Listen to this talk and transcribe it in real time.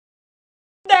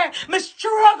day. Me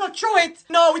struggle through it.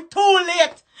 No, it's too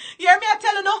late. You hear me I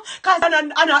tell you no? Cause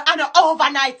on a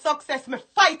overnight success, me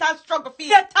fight and struggle for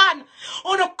Satan.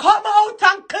 Wanna come out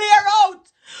and clear out.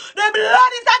 The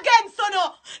blood is against you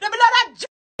no. The blood of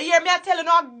you hear me I tell you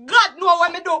no, God know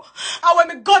what me do. And when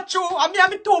me go through, and me and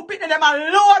me two people them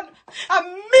alone. And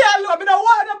me alone, me don't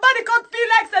want nobody come feel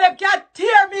like so them can't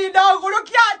tear me down. You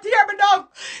can't tear me down.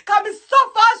 Cause me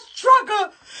suffer and struggle.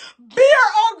 Beer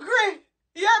hungry.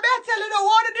 You hear me I tell you no,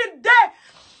 what I did there.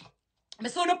 Me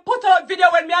saw the put out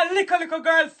video when me a little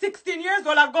girl, 16 years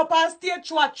old, I go up on stage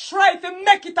to try to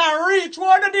make it and reach.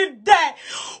 What I did there?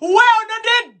 Where I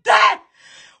did there?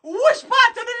 Which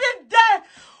part of it did there?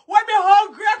 When me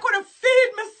hungry, I couldn't feed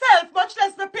myself, much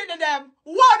less me pity them.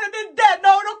 What I did there?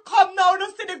 Now don't come now,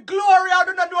 don't see the glory, I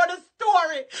don't know the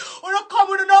story. Or don't come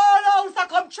with an all house, I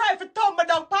come try to tumble me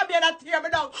down, put me and tear me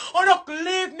down. Or don't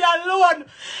leave me alone.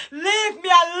 Leave me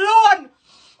alone.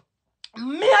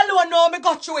 Me alone now, me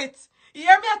got through it. You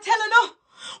hear me I tell you no?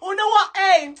 You know what,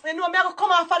 hey, you know me I go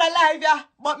come off of the live, yeah.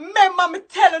 But remember me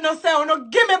telling you, say, you know,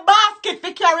 give me basket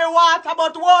to carry water,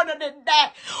 but one of the day.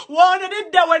 One of the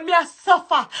day when me I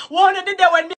suffer. One of the day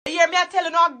when me, you hear me I tell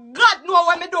you no, God know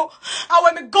what me do. And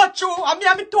when me go through, and me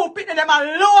and me two people them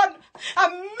alone.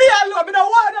 And me alone, me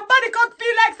don't want nobody come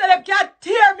feel like say them can't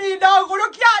tear me down. You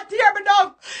can't tear me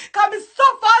down. Cause me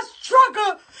suffer and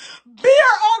struggle.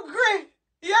 Beer hungry.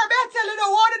 You hear me I tell you no,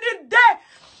 one of the day.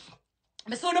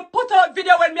 I saw the put out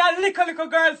video when me a little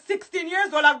girl, 16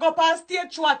 years old, I go up on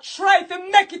stage to try to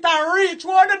make it and reach.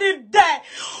 What I did there?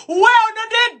 Where I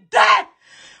did there?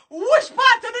 Which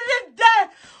part of it did there?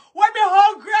 When me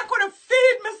hungry, I couldn't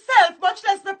feed myself, much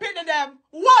less me pity them.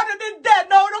 What I did there?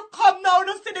 Now don't come now,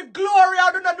 don't see the glory, I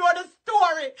don't know the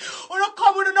story. Or don't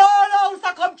come with an all house,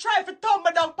 I come try to tumble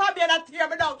me down, put me and tear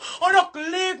me down. Or don't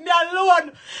leave me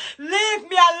alone. Leave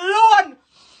me alone.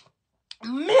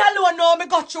 Me alone now, me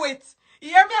got through it. You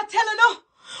hear me I tell you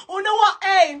no? You know what,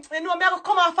 hey, you know me I go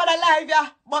come off of the live, yeah.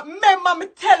 But remember me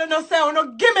telling you, say, you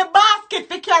know, give me basket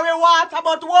to carry water,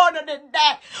 but one of the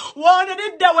day. One of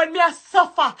the day when me I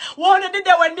suffer. One of the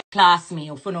day when me class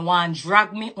me, if you don't want to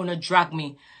drag me, you don't drag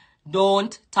me.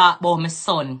 Don't talk about my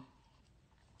son.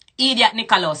 Idiot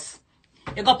Nicholas.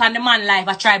 You go up on the man life,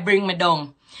 I try bring me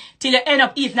down. Till you end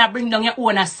up even not bring down your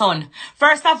own son.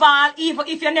 First of all, even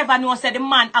if you never know, say the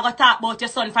man, I go talk about your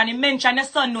son from the mention your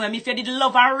son know him. If you did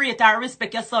love and rate and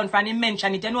respect your son from the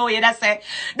mention it, you know what you say?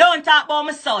 Don't talk about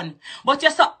my son. But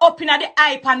you're so up in the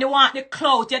hype and they want the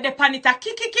clout. You're depend it a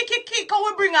kick, how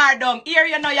we bring her down. Here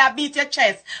you know you beat your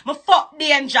chest. Me fuck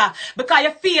danger. Because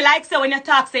you feel like so when you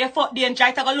talk, say you fuck danger,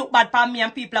 it's gonna look bad for me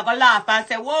and people are gonna laugh and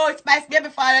say, whoa, Spice baby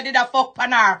father did a fuck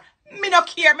pan her. Me no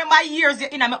care, me my years you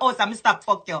in my house and me stop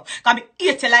fuck you. Cause me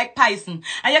eat you like poison.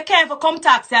 And you can't even come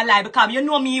talk say a lie because you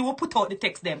know me you will put out the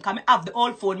text them. Cause me have the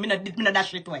old phone, me no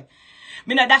dash it way.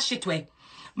 Me no dash it way.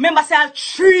 Remember say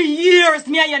 3 years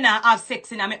me and you not have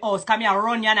sex in my house. Cause me a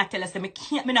run you and I tell you say me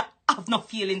not have no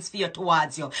feelings for you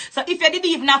towards you. So if you didn't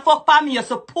even fuck for me, you're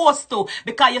supposed to.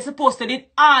 Because you're supposed to did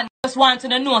on. Just want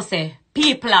to know say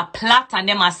people are plot and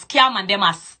them are scam and them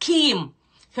are scheme.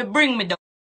 If bring me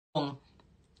down.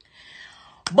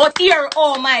 But here,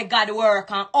 oh my God, work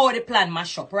and all the plan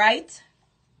mash up, right?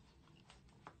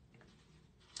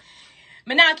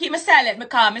 Me now keep me silent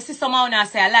because me see someone now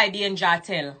say I lie danger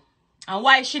tell. And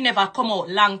why she never come out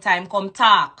long time come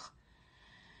talk.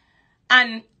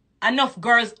 And enough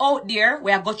girls out there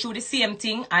we are go through the same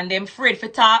thing and them afraid for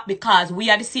talk because we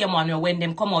are the same one when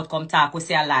them come out come talk we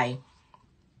say a lie.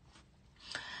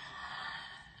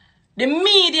 The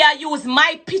media use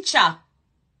my picture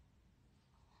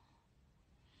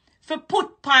for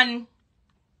put pan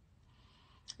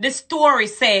the story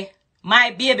say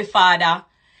my baby father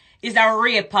is a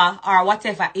raper or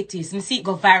whatever it is. Me see it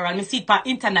go viral. Me see it on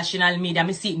international media.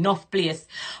 Me see it enough place.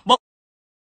 But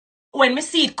when me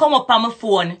see it come up on my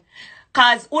phone,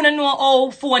 cause you don't know how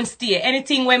phone stay.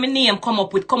 Anything when my name come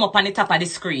up on the top of the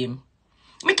screen.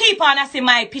 Me keep on I say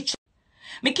my picture.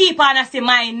 Me keep on I say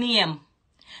my name.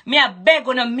 Me a beg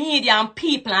on the media and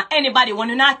people and anybody when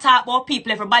you not talk about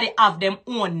people, everybody have them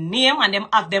own name and them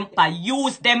have them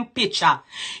use them picture.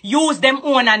 Use them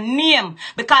own a name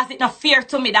because it's not fair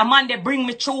to me. The man they bring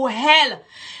me through hell.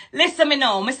 Listen me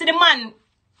now. Me see the man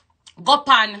go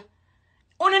pan.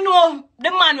 You know the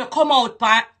man will come out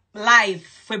pan live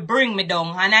for bring me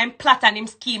down and I'm plot and him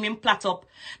scheme him plot up.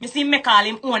 Me see me call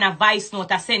him own a voice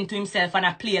note I send to himself and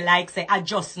I play like say I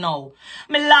just now.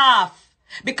 Me laugh.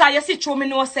 Because you see through me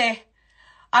know say,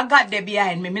 I got there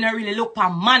behind me. Me not really look for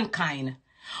mankind.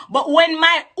 But when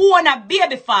my own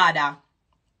baby father,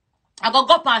 I go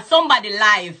up on somebody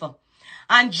live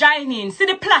and join in. See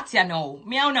the plot you know.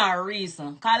 Me have no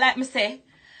reason. Cause like me say,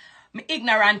 me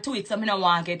ignorant to it, so me no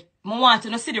want it. Me want to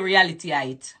know see the reality of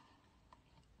it.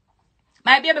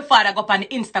 My baby father go up on the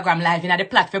Instagram live in the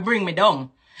plot for bring me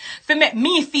down. For make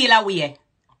me feel away.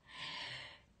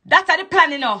 That's the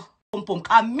plan, you know.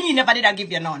 Cause me never did I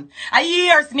give you none. A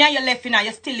years me and you left in and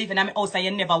you still living in my house and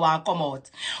you never want to come out.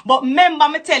 But remember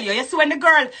me tell you see when the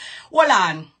girl, hold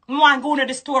on, I want to go into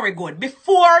the story good.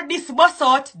 Before this bus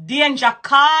out, Danger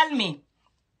called me.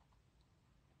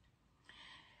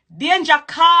 Danger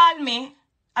called me.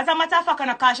 As a matter of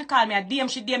fact, she called me a DM,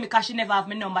 she DM me because she never have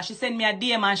my number. She sent me a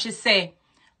DM and she say,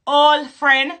 old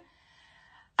friend,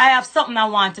 I have something I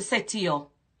want to say to you.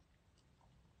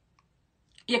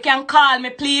 You can call me,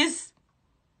 please.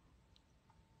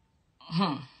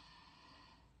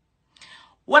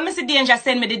 When Mr. Danger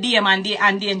send me the DM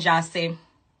and Danger say,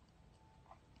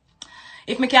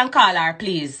 if me can call her,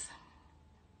 please.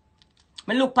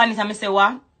 Me look on it and me say,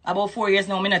 what? About 4 years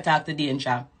now, me not talk to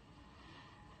Danger.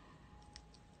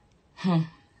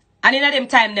 And in them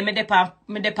time,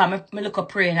 me look up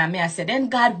praying and me I say, then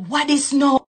God, what is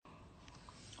now?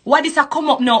 What is a come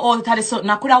up now all the something?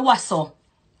 I could have was so.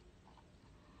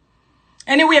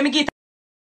 Anyway, me get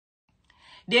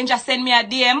Danger send me a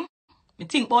DM. Me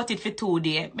think about it for 2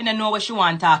 days. Me don't know what she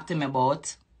want to talk to me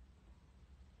about.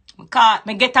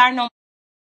 Me get her number.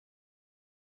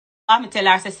 Me tell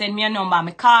her, say send me a number.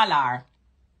 Me call her.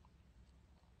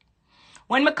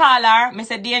 When me call her, me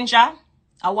say, Danger,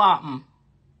 I want him.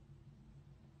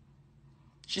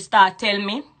 She start tell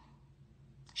me.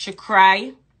 She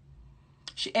cry.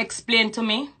 She explain to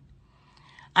me.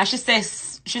 And she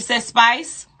says,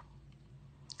 Spice,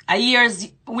 a years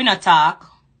we not talk.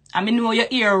 I mean, know you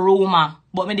hear a rumor,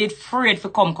 but me did afraid for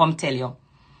come tell you.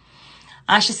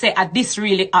 And she say, this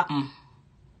really happen.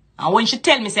 And when she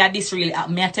tell me, say, this really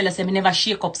happen, me I tell her, say, me never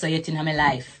shake up so yet in my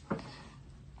life.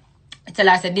 I tell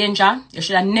her, I say, Danger, you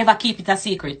should have never keep it a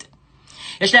secret.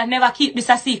 You should have never keep this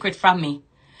a secret from me.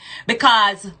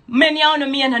 Because many of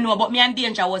me and know, but me and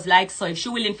Danger was like, so if she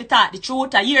willing to talk the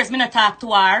truth, a years me not talk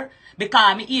to her.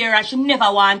 Because me hear her, she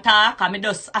never want to talk. And me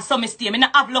just, I saw me stay. Me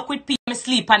not have luck with people. Me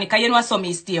sleep on it. Because you know I saw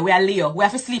me stay. We are Leo. We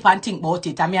have to sleep and think about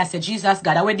it. And me I say, Jesus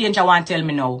God, what Danger want to tell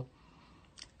me now?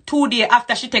 2 days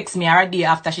after she texts me, or a day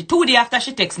after she, 2 days after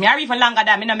she texts me, or even longer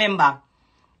than me no remember.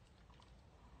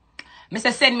 Me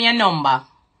say, send me a number.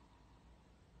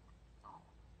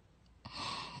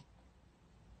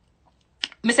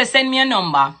 Me say, send me a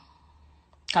number.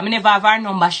 Because me never have her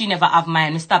number. She never have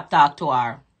mine. Me stop talk to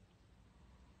her.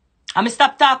 And me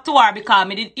stop talk to her because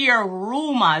me did hear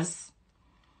rumors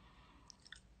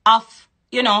of,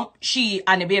 you know, she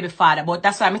and the baby father. But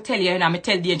that's why I tell you, you know, I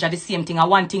tell Danger the same thing. And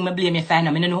one thing me blame you for, you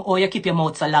know, I don't know how you keep your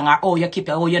mouth so long or how you keep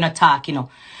your, how you not talk, you know.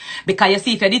 Because you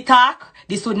see, if you did talk,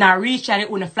 this would not reach and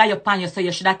it wouldn't fly upon you, so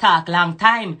you should have talked long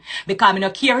time. Because I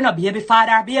don't care, you know, baby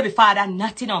father,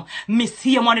 not, you know. Me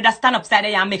see him wanted to stand upside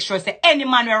there and make sure, say, any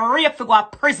man will rape to go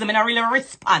to prison, I don't really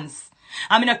response.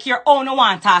 I don't care how no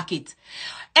one talk it.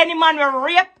 Any man will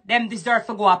rape, them deserve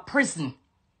to go to prison.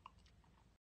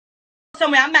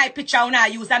 Somewhere my picture I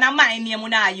use and my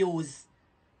name I use.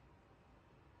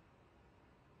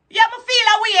 Yeah, me feel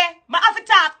away. Me have to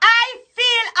talk. I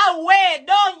feel away.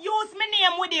 Don't use my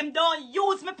name with him. Don't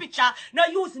use my picture. No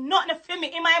use nothing for me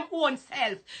in my own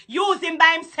self. Use him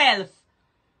by himself.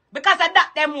 Because of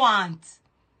that them want.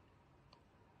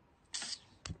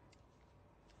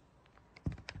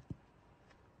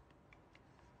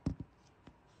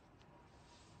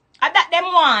 That them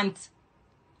want.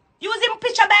 Use him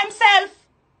picture by himself.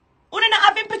 Who don't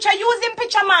have him picture? Use him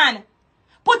picture, man.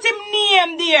 Put him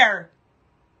name there.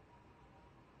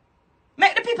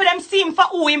 Make the people them see him for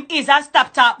who him is and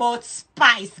stop talk about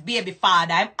Spice, baby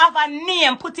father. Him have a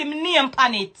name, put him name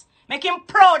on it. Make him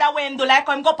proud of when him do like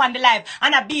him go up on the live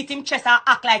and I beat him chest and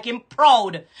act like him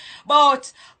proud.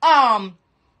 But,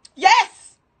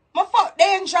 yes, my fuck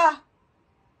Danger.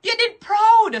 You did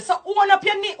proud, so own up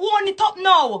your knee, own it up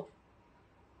now.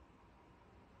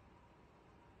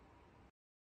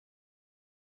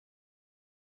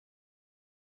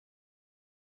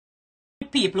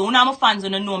 People, who know my fans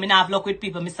don't know me not have luck with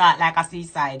people, me start like a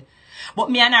seaside.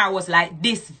 But me and her was like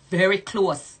this, very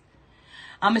close.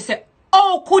 And me say,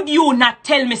 how could you not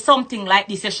tell me something like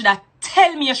this? You should have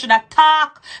tell me, you should have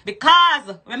talk.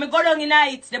 Because when me go down in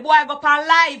night, the boy go up on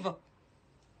live.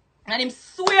 And him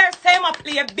swear say him a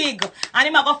play big. And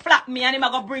him a go flap me and him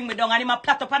a go bring me down. And him a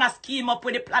plot up and a scheme up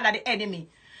with the plan of the enemy.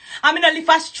 I mean a lift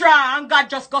a straw and God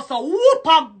just go so whoop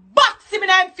and box him in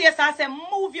his face and say,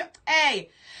 move your, hey.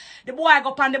 The boy go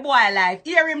up on the boy life.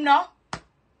 Hear him now?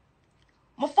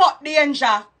 My fuck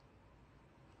Danger.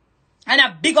 And I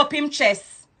big up him chest.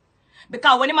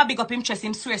 Because when him a big up him chest,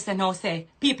 him swear say now say,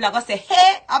 people are gonna say,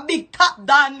 hey, a big top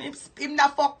dan, him na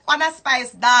fuck on a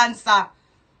Spice dancer.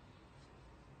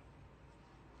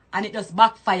 And it just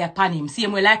backfire upon him. See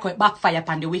him we like how it backfire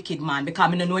upon the wicked man.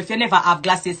 Because I don't know if you never have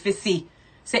glasses for see.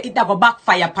 Say it that go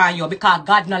backfire upon you because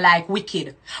God no like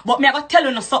wicked. But me I go tell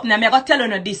you something, and me I go tell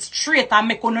you this straight and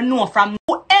make you know from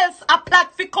who else a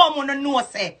plot fi come you know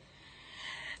say.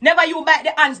 Never you bite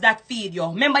the hands that feed you.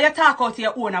 Remember you talk out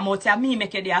your own mouth, and me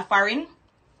make you there foreign.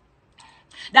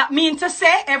 That mean to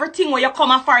say everything where you come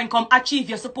a foreign come achieve,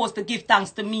 you're supposed to give thanks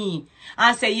to me.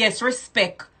 And say yes,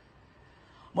 respect.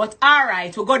 But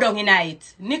alright, we go down in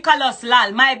it. Nicholas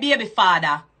Lal, my baby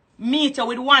father, meet you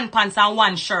with 1 pants and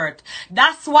 1 shirt.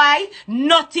 That's why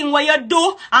nothing what you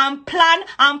do and plan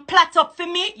and plot up for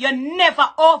me, you never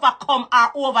overcome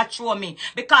or overthrow me.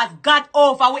 Because God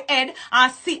over we head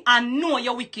and see and know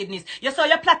your wickedness. You saw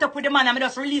you plot up with the man and I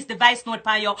just release the voice note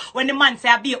for you. When the man say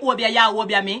I be obia, ya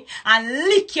obia me. And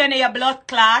lick you in your blood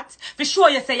clot. For sure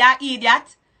you say you're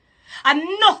idiot. And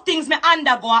enough things me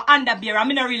undergo and underbear.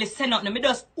 I don't really say nothing. Me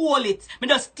just hold it. Me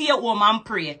just stay home and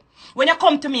pray. When you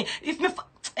come to me, if me...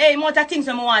 Hey, more things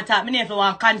I want to talk, me never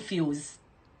want confuse.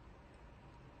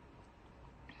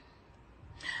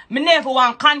 Me never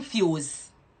want confuse.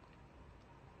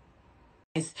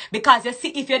 Because you see,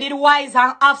 if you did wise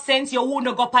and have sense, you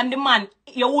wouldn't go up on the man.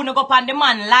 You wouldn't go up on the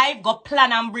man live, go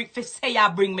plan and bring, say you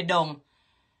bring me down.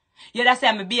 You just say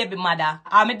I'm a baby mother,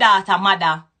 I'm a daughter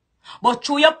mother. But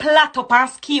through your plot up and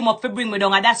scheme up to bring me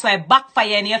down, and that's why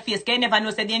backfire in your face. Because you never know,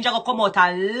 say the angel will come out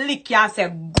and lick you and say,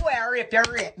 go and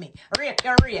rape me.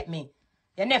 Rape me.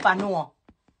 You never know.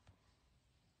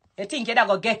 You think you're going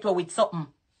to get away with something.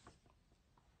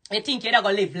 You think you're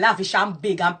going to live lavish and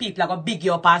big and people are going to big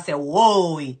you up and say,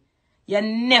 whoa. You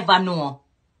never know.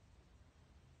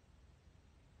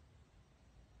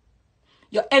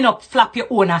 You end up flap your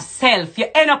own self. You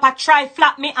end up a try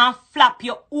flap me and flap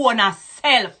your own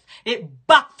self. It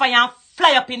backfire and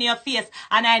fly up in your face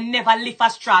and I never lift a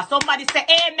straw. Somebody say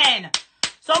amen.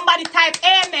 Somebody type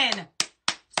amen.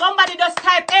 Somebody just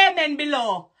type amen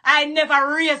below. I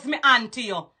never raise my hand to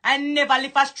you. I never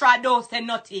lift a straw, don't say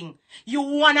nothing. You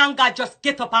one and God just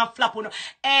get up and flap on.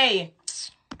 Hey.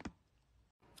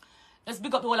 Let's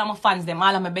big up to all of my fans them.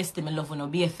 All of my bestie, me love you,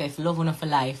 BFF, love you for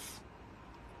life.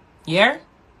 Yeah?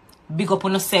 Big up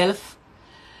on yourself.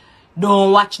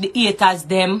 Don't watch the haters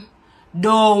them.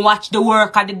 Don't watch the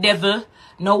work of the devil.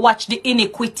 No watch the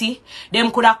iniquity.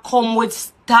 Them could have come with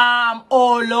storm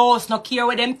all house. No care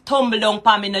where them tumble down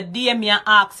for me. No dare me and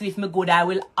ask if me good. I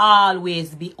will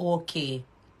always be okay.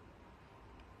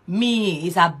 Me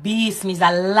is a beast. Me is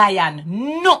a lion.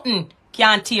 Nothing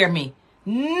can tear me.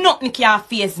 Nothing can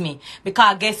face me.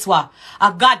 Because guess what?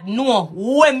 God know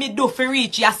when me do for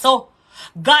reach ya so.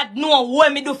 God know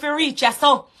when me do for reach ya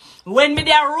so. When me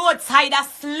there roadside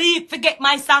asleep, forget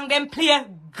my song them play.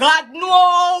 God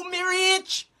know me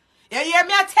reach. You hear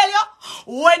me I tell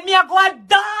you? When me I go a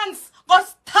dance, go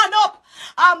stand up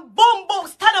and boom boom,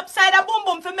 stand upside a boom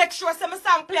boom to make sure some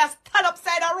song play stand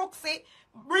upside a Roxy.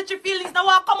 Richie Feelings now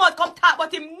want come out, come talk,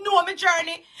 but him know me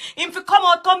journey. Him fi come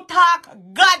out, come talk.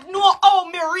 God know how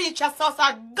me reach us, so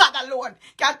God alone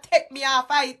can take me off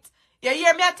fight. You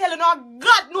hear me I tell you now,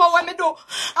 God know what me do.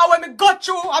 And when me go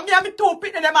through, and me and me two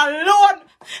people them alone.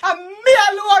 And me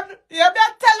alone. You hear me I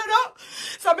tell you now.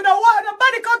 So me don't want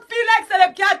nobody come feel like so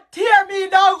them can't tear me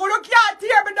down. You can't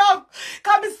tear me down.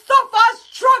 Cause me suffer and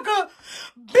struggle.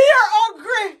 Beer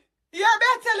hungry. You hear me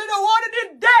I tell you now, what I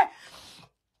did there.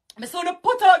 I saw the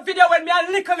put out video when me a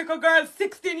little girl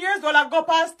 16 years old I go up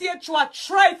on stage to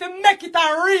try to make it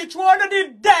and reach. What I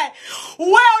did there?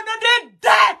 Where I did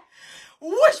there?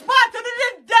 Which part of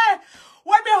the day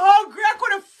when me hungry I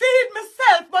couldn't feed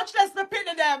myself, much less me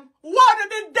pity them. What of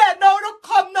the day now don't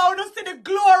come now to see the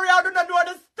glory, I don't know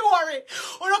the story.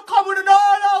 Or don't come with an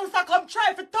all house I come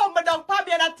try to tumble down, pop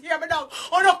me and tear me down.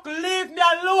 Or don't leave me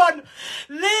alone.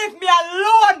 Leave me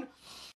alone.